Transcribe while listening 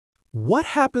What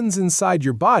happens inside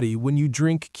your body when you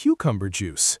drink cucumber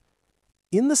juice?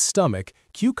 In the stomach,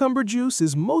 cucumber juice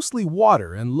is mostly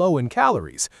water and low in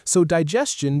calories, so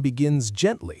digestion begins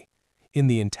gently. In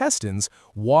the intestines,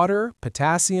 water,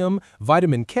 potassium,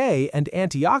 vitamin K, and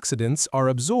antioxidants are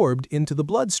absorbed into the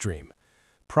bloodstream.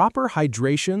 Proper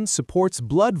hydration supports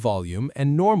blood volume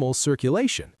and normal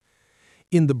circulation.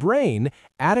 In the brain,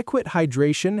 adequate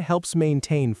hydration helps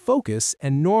maintain focus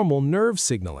and normal nerve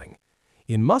signaling.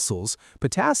 In muscles,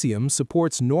 potassium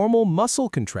supports normal muscle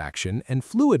contraction and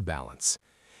fluid balance.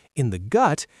 In the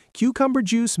gut, cucumber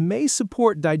juice may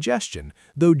support digestion,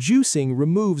 though juicing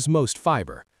removes most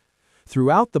fiber.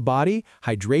 Throughout the body,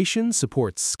 hydration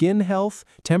supports skin health,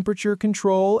 temperature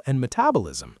control, and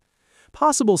metabolism.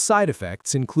 Possible side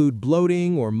effects include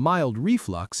bloating or mild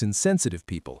reflux in sensitive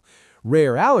people.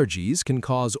 Rare allergies can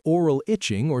cause oral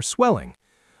itching or swelling.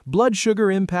 Blood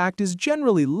sugar impact is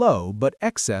generally low, but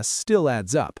excess still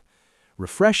adds up.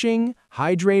 Refreshing,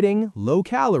 hydrating,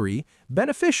 low-calorie,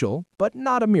 beneficial, but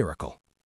not a miracle.